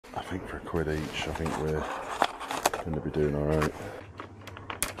I think for £1 each, I think we're going to be doing alright.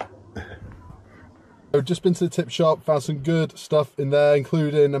 I've just been to the tip shop, found some good stuff in there,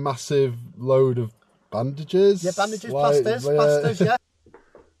 including a massive load of bandages. Yeah, bandages, plasters, yeah.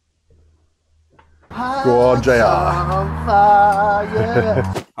 Go on, JR.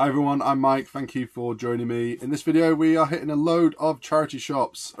 Hi everyone, I'm Mike. Thank you for joining me. In this video, we are hitting a load of charity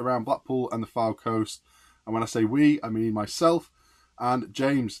shops around Blackpool and the Fylde Coast. And when I say we, I mean myself and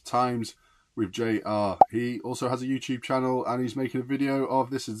James times with JR. He also has a YouTube channel and he's making a video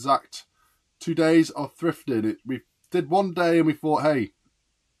of this exact 2 days of thrifting. We did one day and we thought, hey,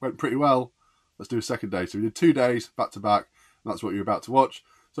 went pretty well. Let's do a second day. So we did 2 days back to back. And that's what you're about to watch.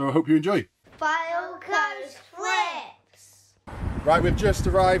 So I hope you enjoy. Fylde Coast Thrifts. Right, we've just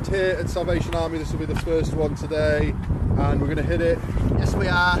arrived here at Salvation Army. This will be the first one today, and we're going to hit it. Yes, we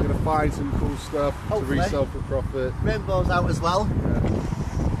are. We're going to find some cool stuff Hopefully. to resell for profit. Rainbow's out as well. Yeah.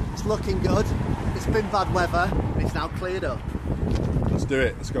 It's looking good. It's been bad weather. It's now cleared up. Let's do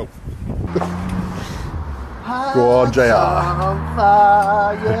it. Let's go. Go on, JR. On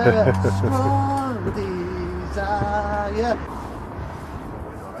fire, strong desire.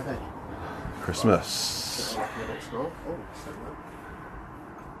 Christmas.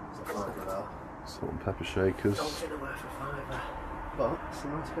 Salt and pepper shakers. Don't think they're worth a £5, but it's a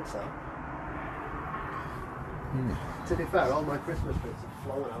nice bits out. To be fair, all my Christmas bits are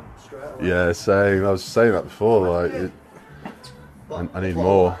flowing out straight away. Yeah, same. I was saying that before. Like, I need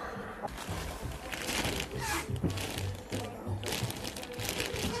more.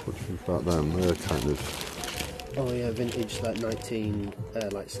 What do you think about them? They're kind of. Oh yeah, vintage like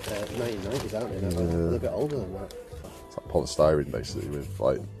 1990s, aren't they? They're a bit older than that. It's like polystyrene basically with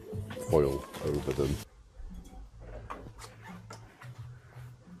like foil over them.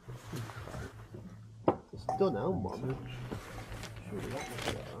 It's Dunelm one.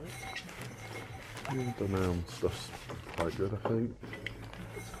 Yeah, Dunelm stuff's quite good, I think.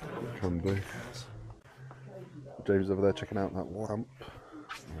 Can be. James over there checking out that lamp.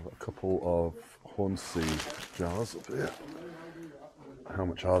 I've got a couple of Hornsey jars up here. How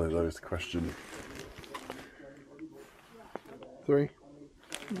much are they though is the question. 3.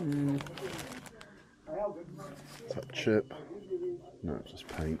 Is that chip? No, it's just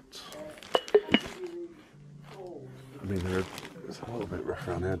paint. I mean, it's a little bit rough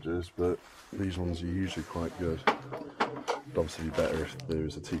around the edges, but these ones are usually quite good. It'd obviously be better if there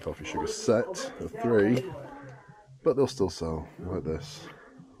was a tea, coffee, sugar set of 3, but they'll still sell like this.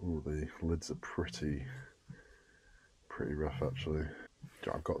 Oh, the lids are pretty rough actually.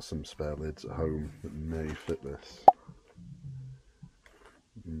 I've got some spare lids at home that may fit this.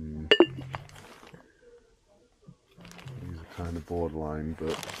 These are kind of borderline,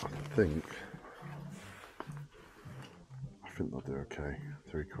 but I think they'll do okay.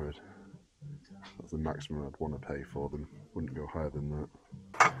 £3. That's the maximum I'd want to pay for them. Wouldn't go higher than that.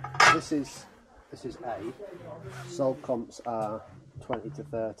 This is A. Sold comps are 20 to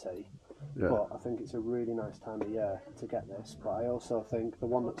 30. Yeah. But I think it's a really nice time of year to get this. But I also think the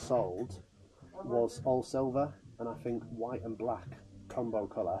one that sold was all silver, and I think white and black combo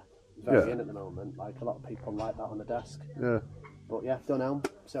colour is very in at the moment. Like a lot of people like that on the desk. Yeah. But yeah, Dunelm,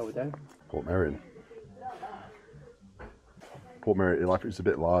 so we do. Portmeirion. Portmeirion, like it's a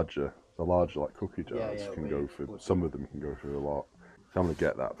bit larger. The larger like cookie jars can go for. Some of them can go for a lot. So I'm gonna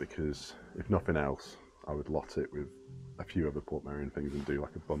get that because if nothing else, I would lot it with a few other Portmeirion things and do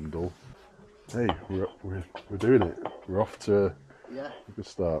like a bundle. Hey, we're doing it. We're off to a good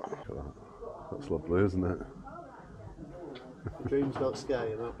start. Look at that. That's lovely, isn't it? Dreams don't scare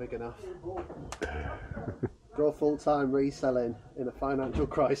you, they're not big enough. Go full-time reselling in a financial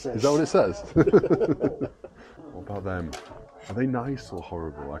crisis. Is that what it says? What about them? Are they nice or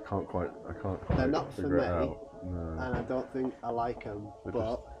horrible? I can't quite They're not for figure me, it out. No. and I don't think I like them.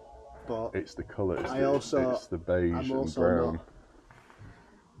 But it's the colour. It's the beige and brown.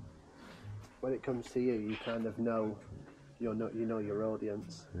 When it comes to you, you kind of know, you know your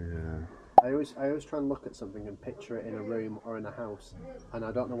audience. Yeah. I always try and look at something and picture it in a room or in a house, and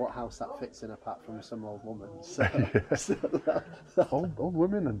I don't know what house that fits in apart from some old woman. So, old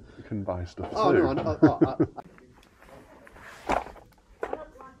women can buy stuff too. Oh no!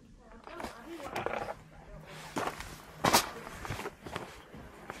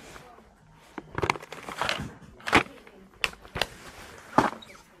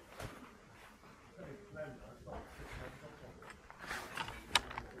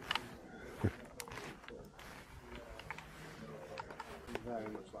 Very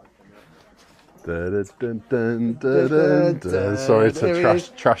much like Sorry to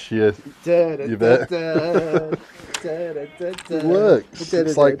trash your bit. It works.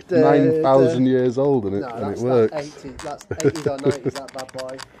 It's like 9,000 years old and it works. That's 80s or 90s, that bad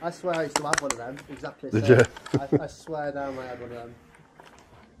boy. I swear I used to have one of them, exactly the same. Did you? I swear down I had one of them.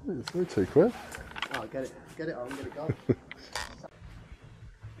 It's only £2. Oh, get it on, get it gone.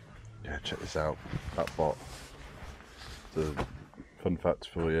 Yeah, check this out. That bot. The fun fact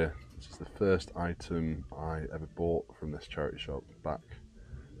for you, this is the first item I ever bought from this charity shop back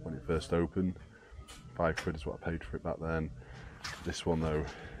when it first opened. £5 is what I paid for it back then. This one though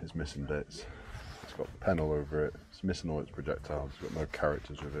is missing bits. It's got pen all over it. It's missing all its projectiles. It's got no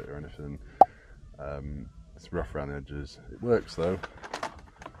characters with it or anything. It's rough around the edges. It works though.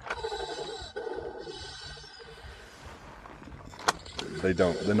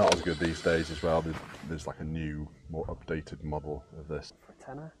 They're not as good these days as well. There's like a new, more updated model of this. For a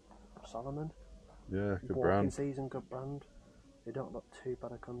tenner, Solomon. Yeah, good Walking brand. season, good brand. They don't look too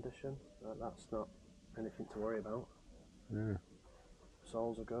bad a condition. That's not anything to worry about. Yeah.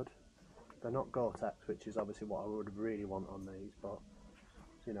 Soles are good. They're not Gore-Tex, which is obviously what I would really want on these, but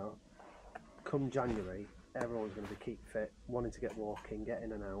you know, come January, everyone's going to be keep fit, wanting to get walking, get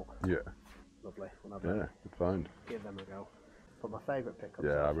in and out. Yeah. Lovely. We'll have Yeah, good find. Give them a go. But my favourite pickup.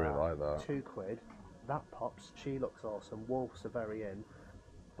 Yeah, I really like that. £2. That pops. She looks awesome. Wolves are very in,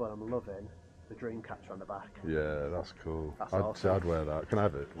 but I'm loving the dream catcher on the back. Yeah, that's cool. Awesome. I'd wear that. Can I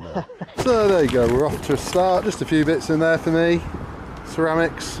have it? No. So there you go. We're off to a start. Just a few bits in there for me.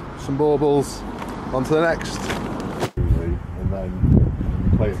 Ceramics, some baubles. On to the next. And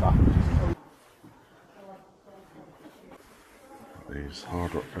then play it back. These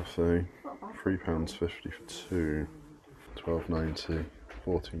Hard Rock Cafe, £3.50 for two. £12.90,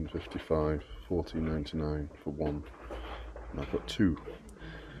 £14.55, £14.99 for one, and I've got two,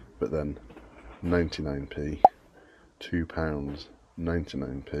 but then 99p, £2,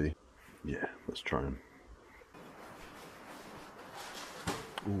 99p. Yeah, let's try them.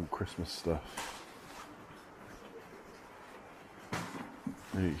 Ooh, Christmas stuff.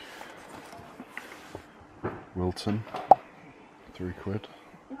 Hey, Wilton, £3.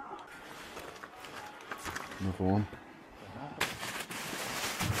 Another one.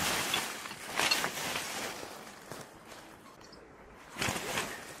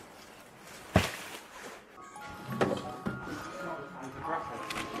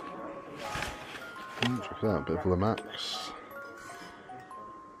 Check that, a bit of Lamax.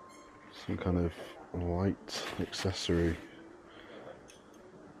 Some kind of light accessory.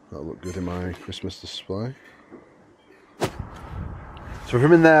 That'll look good in my Christmas display. So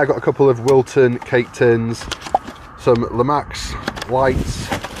from in there I got a couple of Wilton cake tins, some Lamax lights,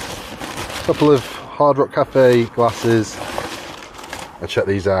 a couple of Hard Rock Cafe glasses. I check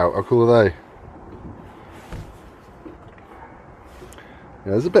these out. How cool are they?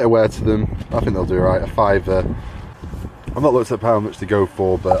 Yeah, there's a bit of wear to them. I think they'll do alright. A £5. I've not looked at how much they go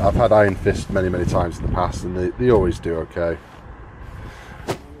for, but I've had Iron Fist many times in the past and they always do okay.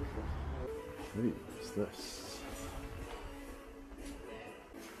 Hey, what's this?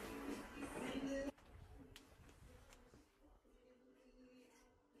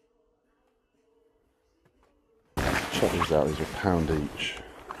 Check these out, these are £1 each.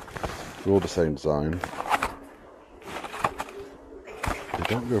 They're all the same design. They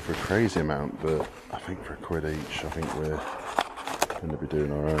don't go for a crazy amount, but I think for £1 each, I think we're going to be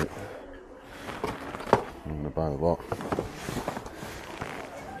doing alright. I'm going to buy a lot.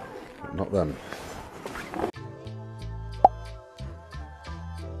 But not them.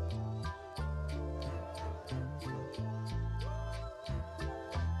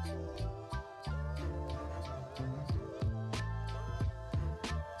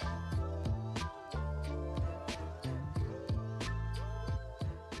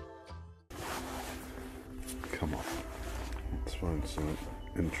 Come on, let's find something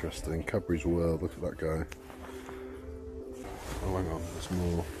interesting. Cadbury's World, look at that guy. Oh, hang on, there's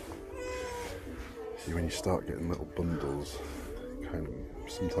more. See, when you start getting little bundles, it kind of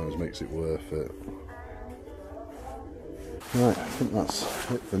sometimes makes it worth it. Right, I think that's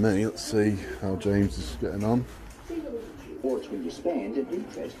it for me. Let's see how James is getting on. How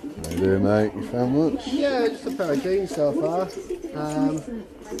you doing, mate? You found much? Yeah, just a pair of jeans so far.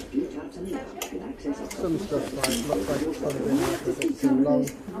 Some stuff looks like it's probably been out for a bit too long.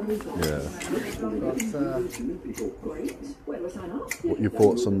 Yeah. But, what you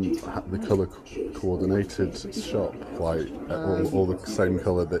bought the colour coordinated shop, like all the same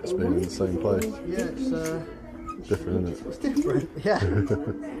colour that's been in the same place? Yeah, it's different, isn't it? It's different, yeah.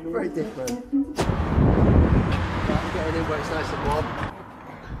 Very different. I'm getting in where it's nice and warm.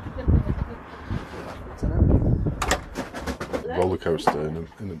 Roller coaster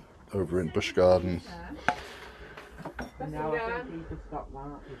over in Busch Gardens. No, I think you could stop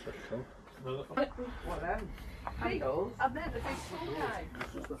that. What then? Handles? I've never been full time.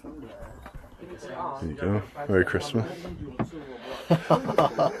 There you go. Merry Christmas.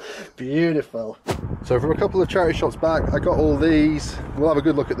 Beautiful. So from a couple of charity shops back, I got all these. We'll have a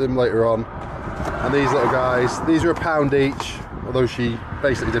good look at them later on. And these little guys, these are £1 each. Although she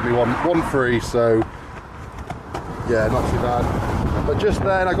basically did me one free, so yeah, not too bad. But just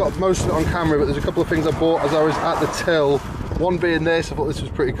then, I got most of it on camera, but there's a couple of things I bought as I was at the till. One being this, I thought this was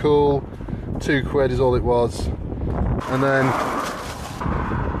pretty cool. £2 is all it was. And then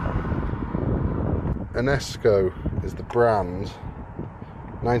Enesco is the brand,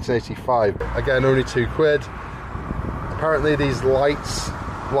 1985. Again, only £2. Apparently these lights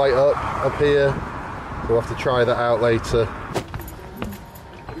light up here, so we'll have to try that out later.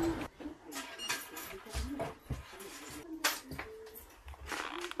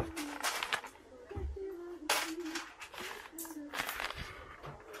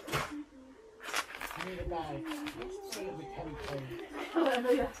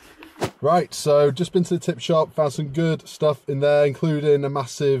 Right, so just been to the tip shop, found some good stuff in there, including a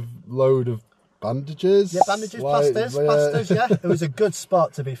massive load of bandages. Yeah, bandages, plasters, yeah. It was a good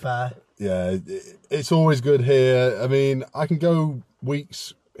spot, to be fair. Yeah, it's always good here. I mean, I can go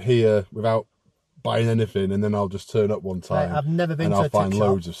weeks here without buying anything, and then I'll just turn up one time. Mate, I've never been and to I'll a find tip shop.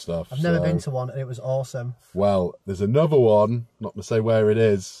 loads of stuff. I've never been to one, and it was awesome. Well, there's another one, not to say where it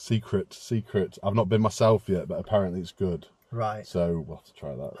is, secret. I've not been myself yet, but apparently it's good. Right. So we'll have to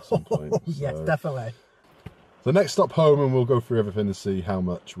try that at some point. Yes, definitely. The next stop home, and we'll go through everything and see how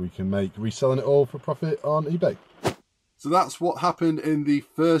much we can make reselling it all for profit on eBay. So that's what happened in the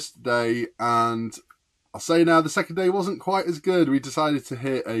first day, and I'll say now the second day wasn't quite as good. We decided to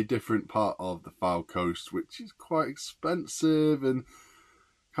hit a different part of the Fylde Coast, which is quite expensive and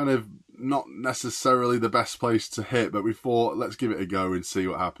kind of not necessarily the best place to hit, but we thought let's give it a go and see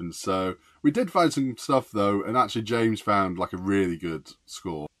what happens. So we did find some stuff though, and actually James found like a really good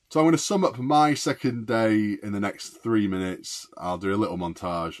score. So I'm going to sum up my second day in the next 3 minutes. I'll do a little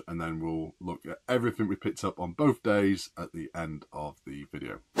montage and then we'll look at everything we picked up on both days at the end of the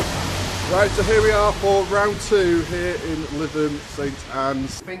video. Right, so here we are for round 2 here in Lytham, St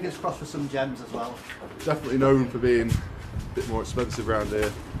Anne's. Fingers crossed for some gems as well. Definitely known for being a bit more expensive around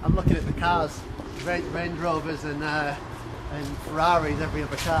here. I'm looking at the cars, Range Rovers and Ferraris, every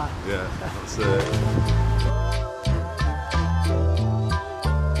other car. Yeah, that's it.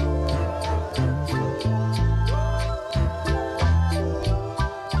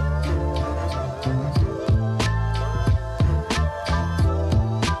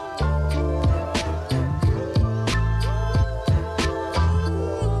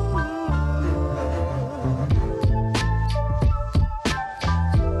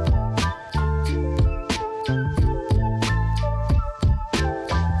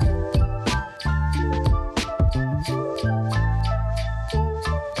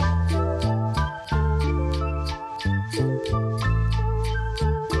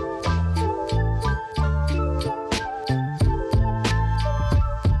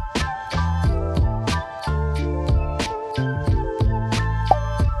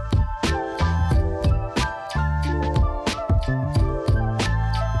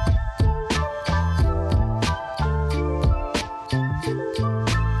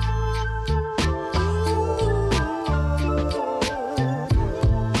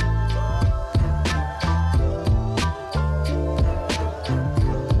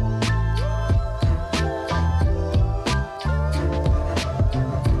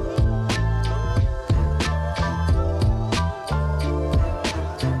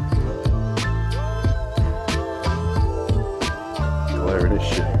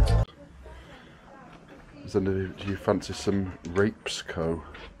 Do you fancy some Rapes Co?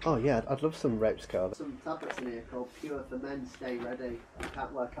 Oh yeah, I'd love some Rapes Co. Some tablets in here called Pure for Men, Stay Ready. I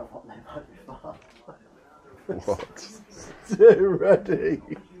can't work out what they might be for. What? Stay ready.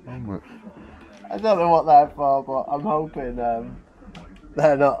 Oh my. I don't know what they're for, but I'm hoping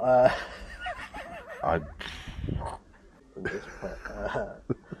they're not. I. Just put,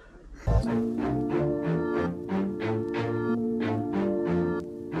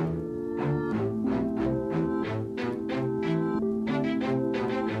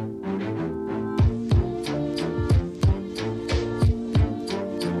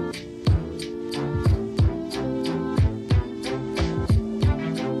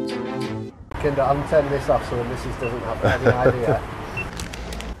 I'm turning this off so the missus doesn't have any idea.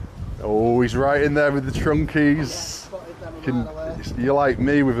 Oh, he's right in there with the trunkies. You're like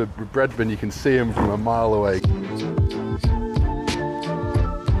me with a bread bin, you can see him from a mile away.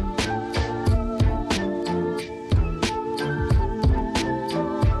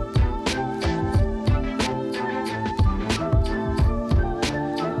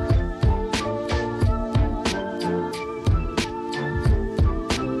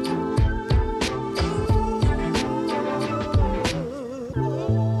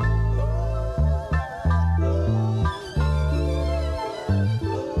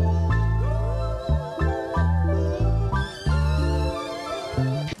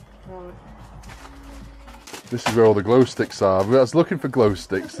 This is where all the glow sticks are. I was looking for glow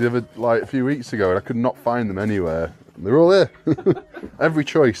sticks a few weeks ago, and I could not find them anywhere. And they're all here. Every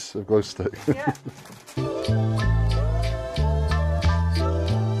choice of glow stick. Yeah.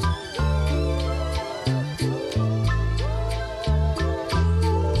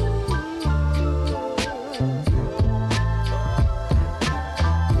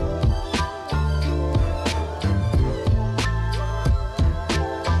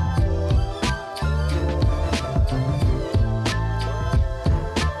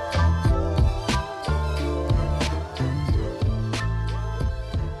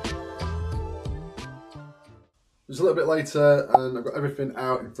 It's a little bit later and I've got everything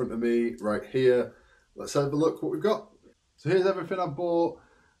out in front of me right here. Let's have a look what we've got. So here's everything I bought.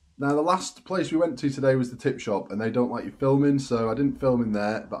 Now the last place we went to today was the tip shop and they don't like you filming, so I didn't film in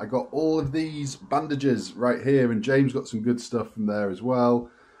there, but I got all of these bandages right here, and James got some good stuff from there as well.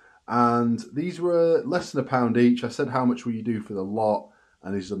 And these were less than £1 each. I said how much will you do for the lot,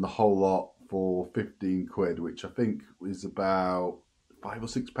 and he's done the whole lot for 15 quid, which I think is about £5 or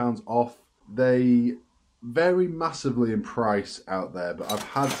 £6 off. They vary massively in price out there, but I've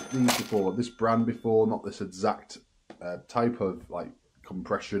had these before, this brand before, not this exact type of like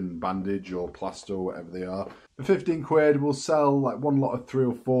compression bandage or plaster or whatever they are. For 15 quid we'll sell like one lot of 3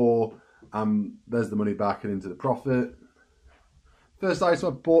 or 4, there's the money back and into the profit. First item I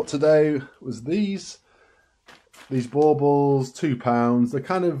bought today was these baubles, £2. They're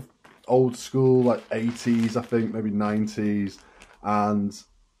kind of old school, like 80s I think, maybe 90s, and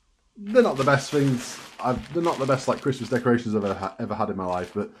they're not the best things. They're not the best like Christmas decorations I've ever had in my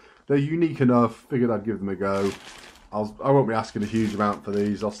life, but they're unique enough. Figured I'd give them a go. I won't be asking a huge amount for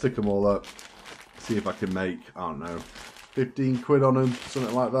these. I'll stick them all up, see if I can make, I don't know, 15 quid on them,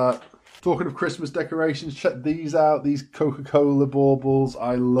 something like that. Talking of Christmas decorations, check these out. These Coca-Cola baubles,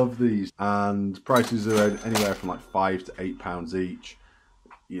 I love these, and prices are anywhere from like £5 to £8 each.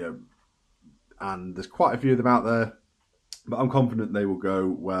 You know, and there's quite a few of them out there. But I'm confident they will go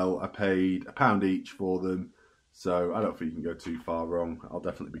well. I paid £1 each for them, so I don't think you can go too far wrong. I'll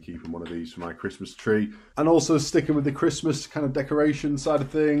definitely be keeping one of these for my Christmas tree. And also sticking with the Christmas kind of decoration side of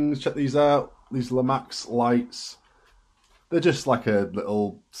things, check these out. These Lamax lights. They're just like a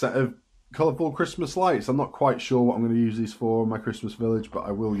little set of colourful Christmas lights. I'm not quite sure what I'm going to use these for in my Christmas village, but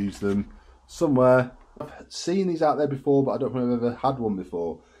I will use them somewhere. I've seen these out there before, but I don't think I've ever had one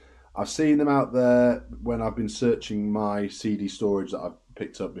before. I've seen them out there when I've been searching my CD storage that I've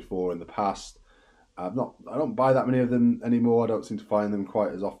picked up before in the past. I don't buy that many of them anymore. I don't seem to find them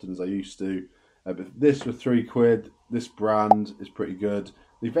quite as often as I used to. But this for 3 quid, this brand is pretty good.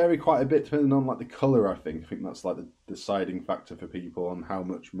 They vary quite a bit depending on like the colour, I think. I think that's like the deciding factor for people on how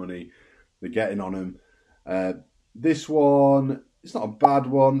much money they're getting on them. This one, it's not a bad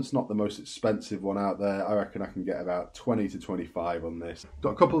one. It's not the most expensive one out there. I reckon I can get about 20 to 25 on this.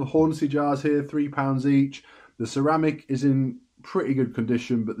 Got a couple of Hornsey jars here, £3 each. The ceramic is in pretty good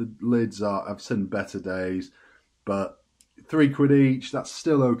condition, but the lids are, I've seen better days. But 3 quid each, that's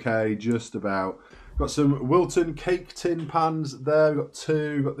still okay, just about. Got some Wilton cake tin pans there. Got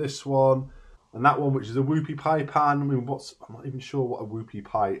 2, got this one. And that one, which is a whoopie pie pan. I mean, I'm not even sure what a whoopie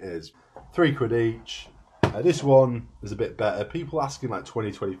pie is. 3 quid each. This one is a bit better. People asking like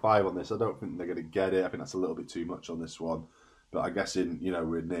 20, 25 on this. I don't think they're going to get it. I think that's a little bit too much on this one. But I guess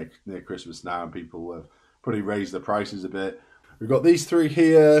we're near Christmas now and people have probably raised the prices a bit. We've got these 3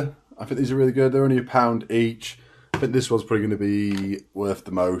 here. I think these are really good. They're only £1 each. I think this one's probably going to be worth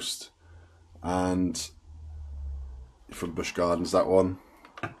the most. And from Bush Gardens, that one.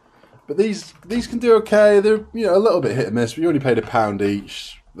 But these can do okay. They're a little bit hit and miss. But you only paid £1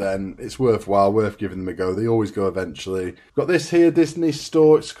 each. Then it's worthwhile, worth giving them a go. They always go eventually. Got this here, Disney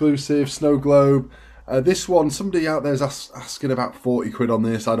Store exclusive snow globe. This one, somebody out there is asking about 40 quid on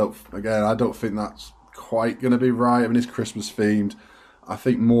this. I don't think that's quite going to be right. I mean, it's Christmas themed. I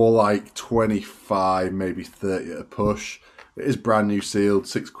think more like 25, maybe 30 at a push. It is brand new sealed.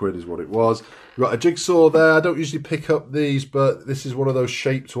 6 quid is what it was. We've got a jigsaw there. I don't usually pick up these, but this is one of those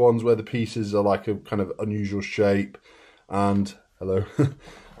shaped ones where the pieces are like a kind of unusual shape. And hello.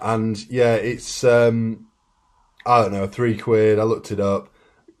 And yeah, it's I don't know, 3 quid. I looked it up.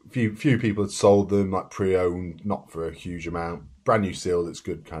 Few people had sold them like pre-owned, not for a huge amount. Brand new sealed. It's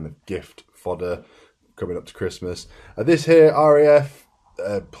good kind of gift fodder coming up to Christmas. This here, RAF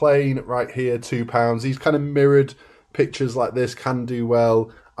plain right here, £2. These kind of mirrored pictures like this can do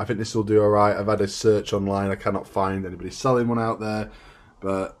well. I think this will do all right. I've had a search online. I cannot find anybody selling one out there,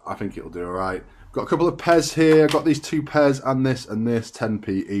 but I think it'll do all right. Got a couple of Pez here. I've got these 2 Pez and this,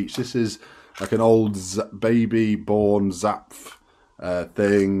 10p each. This is like an old baby born Zapf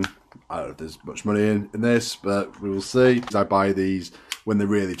thing. I don't know if there's much money in this, but we will see. I buy these when they're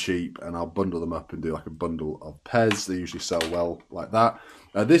really cheap, and I'll bundle them up and do like a bundle of Pez. They usually sell well like that.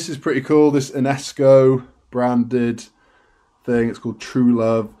 This is pretty cool, this Inesco branded thing. It's called True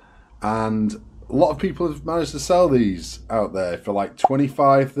Love, and a lot of people have managed to sell these out there for like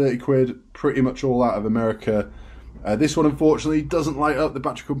 25, 30 quid, pretty much all out of America. This one unfortunately doesn't light up the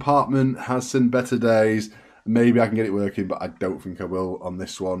battery compartment, has seen better days. Maybe I can get it working, but I don't think I will on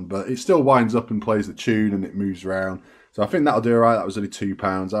this one. But it still winds up and plays the tune and it moves around. So I think that'll do all right. That was only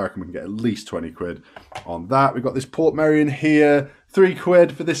 £2. I reckon we can get at least 20 quid on that. We've got this Port Merion here. 3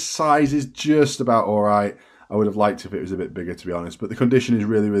 quid for this size is just about all right. I would have liked if it was a bit bigger, to be honest. But the condition is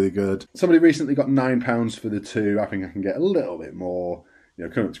really, really good. Somebody recently got £9 for the 2. I think I can get a little bit more. You know,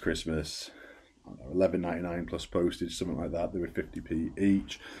 coming up to Christmas, £11.99 plus postage, something like that. They were 50p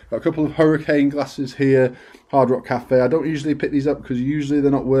each. Got a couple of Hurricane glasses here, Hard Rock Cafe. I don't usually pick these up because usually they're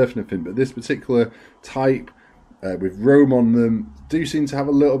not worth anything, but this particular type with Rome on them do seem to have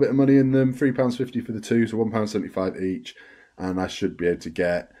a little bit of money in them. £3.50 for the 2, so £1.75 each, and I should be able to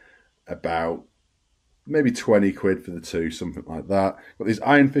get about maybe 20 quid for the 2, something like that. Got these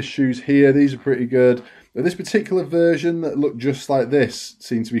Iron Fist shoes here. These are pretty good. But this particular version that look just like this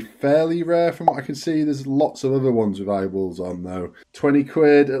seems to be fairly rare from what I can see. There's lots of other ones with eyeballs on though. 20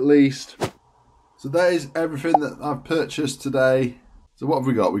 quid at least. So that is everything that I've purchased today. So what have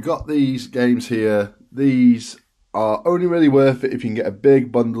we got? We got these games here. These are only really worth it if you can get a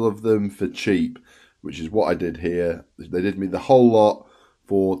big bundle of them for cheap, which is what I did here. They did me the whole lot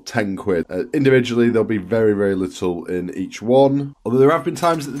for 10 quid. Individually, there'll be very, very little in each one. Although there have been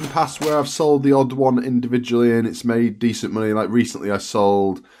times in the past where I've sold the odd one individually and it's made decent money. Like recently I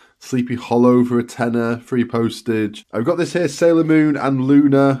sold Sleepy Hollow for a tenner, free postage. I've got this here, Sailor Moon and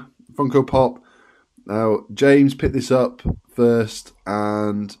Luna Funko Pop. Now, James picked this up first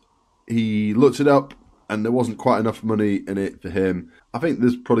and he looked it up and there wasn't quite enough money in it for him. I think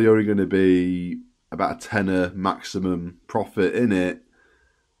there's probably only going to be about a tenner maximum profit in it.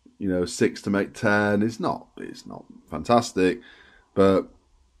 You know, 6 to make 10. It's not fantastic, but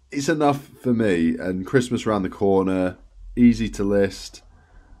it's enough for me. And Christmas around the corner, easy to list.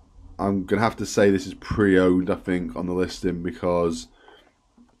 I'm gonna have to say this is pre-owned, I think, on the listing, because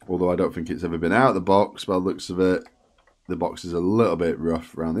although I don't think it's ever been out of the box by the looks of it, the box is a little bit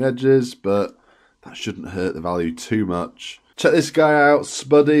rough around the edges, but that shouldn't hurt the value too much. Check this guy out,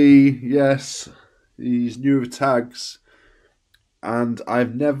 Spuddy. Yes, he's new with tags. And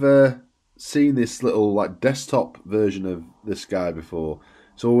I've never seen this little like desktop version of this guy before.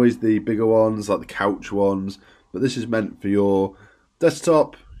 It's always the bigger ones, like the couch ones. But this is meant for your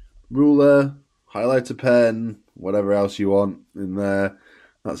desktop, ruler, highlighter pen, whatever else you want in there.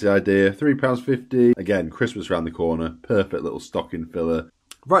 That's the idea. £3.50. Again, Christmas around the corner. Perfect little stocking filler.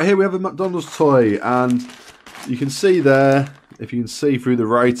 Right here we have a McDonald's toy. And you can see there, if you can see through the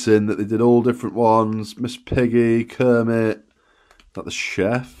writing, that they did all different ones. Miss Piggy, Kermit. Like the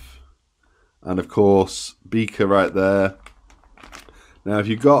chef, and of course Beaker right there. Now if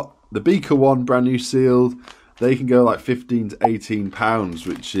you've got the Beaker one brand new sealed, they can go like £15 to £18,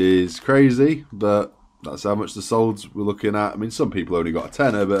 which is crazy, but that's how much the solds we're looking at. I mean, some people only got a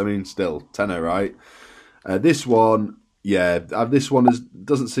tenner, but I mean still tenner, right? This one, yeah, this one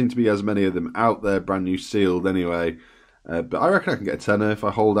doesn't seem to be as many of them out there brand new sealed anyway, but I reckon I can get a tenner if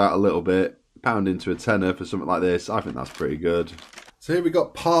I hold out a little bit, pound into a tenner for something like this. I think that's pretty good. So here we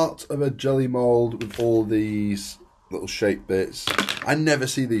got part of a jelly mould with all these little shape bits. I never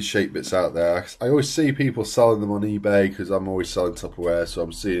see these shape bits out there. I always see people selling them on eBay because I'm always selling Tupperware, so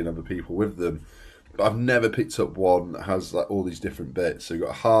I'm seeing other people with them. But I've never picked up one that has like all these different bits. So you've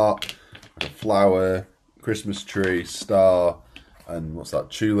got a heart, a flower, Christmas tree, star, and what's that,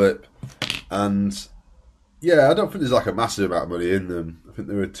 tulip. And yeah, I don't think there's like a massive amount of money in them. I think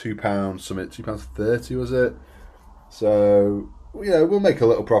they were £2, something, £2.30 was it? So yeah, we'll make a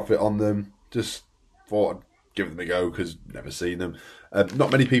little profit on them. Just thought I'd give them a go because never seen them.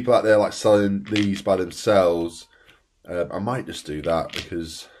 Not many people out there like selling these by themselves. I might just do that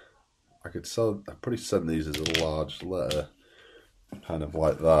because I'd probably send these as a large letter, kind of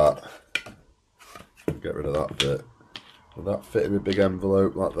like that. Get rid of that bit. Will that fit in a big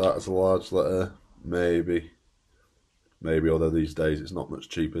envelope like that as a large letter? Maybe. Although these days it's not much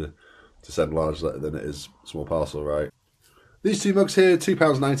cheaper to send large letter than it is small parcel, right? These two mugs here,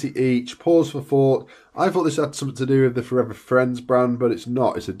 £2.90 each. Pause for thought. I thought this had something to do with the Forever Friends brand, but it's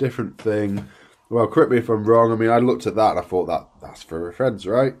not. It's a different thing. Well, correct me if I'm wrong. I mean, I looked at that and I thought that's Forever Friends,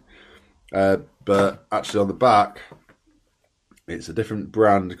 right? But actually on the back, it's a different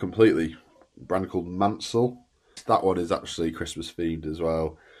brand completely. A brand called Mansell. That one is actually Christmas themed as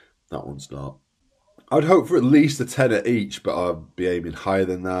well. That one's not. I'd hope for at least a tenner each, but I'd be aiming higher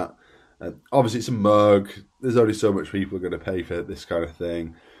than that. Obviously, it's a mug. There's only so much people are going to pay for this kind of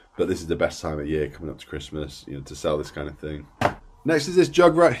thing. But this is the best time of year coming up to Christmas, you know, to sell this kind of thing. Next is this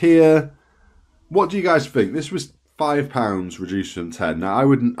jug right here. What do you guys think? This was £5 reduced from 10. Now I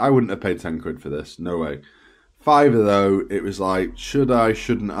wouldn't have paid 10 quid for this. No way. £5 though, it was like, should I,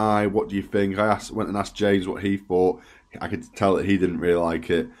 shouldn't I? What do you think? I went and asked James what he thought. I could tell that he didn't really like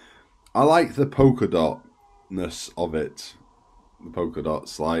it. I like the polka dotness of it. The polka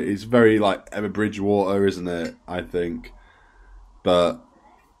dots, like, it's very like Emma Bridgewater, isn't it? I think. But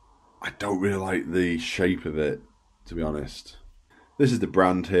I don't really like the shape of it, to be honest. This is the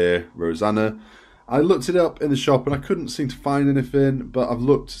brand here, Rosanna. I looked it up in the shop and I couldn't seem to find anything, but I've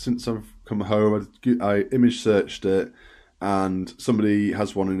looked since I've come home. I image searched it, and somebody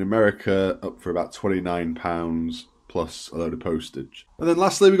has one in America up for about £29 plus a load of postage. And then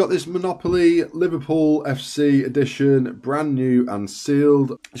lastly, we got this Monopoly Liverpool FC edition, brand new and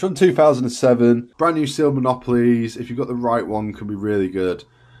sealed. It's from 2007. Brand new sealed Monopolies. If you've got the right one, can be really good.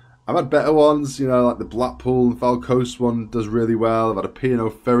 I've had better ones, you know, like the Blackpool the Fylde Coast one does really well. I've had a P&O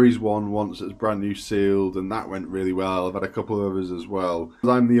Ferries one once that's brand new sealed, and that went really well. I've had a couple of others as well.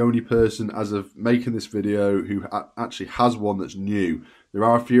 I'm the only person, as of making this video, who actually has one that's new. There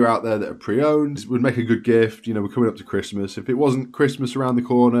are a few out there that are pre-owned. It would make a good gift. You know, we're coming up to Christmas. If it wasn't Christmas around the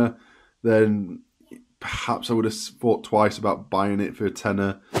corner, then perhaps I would have thought twice about buying it for a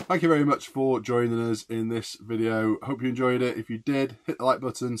tenner. Thank you very much for joining us in this video. Hope you enjoyed it. If you did, hit the like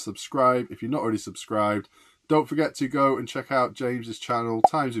button, subscribe. If you're not already subscribed, don't forget to go and check out James's channel,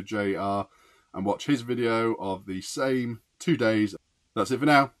 Times with JR, and watch his video of the same 2 days. That's it for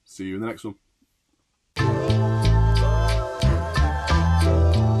now. See you in the next one.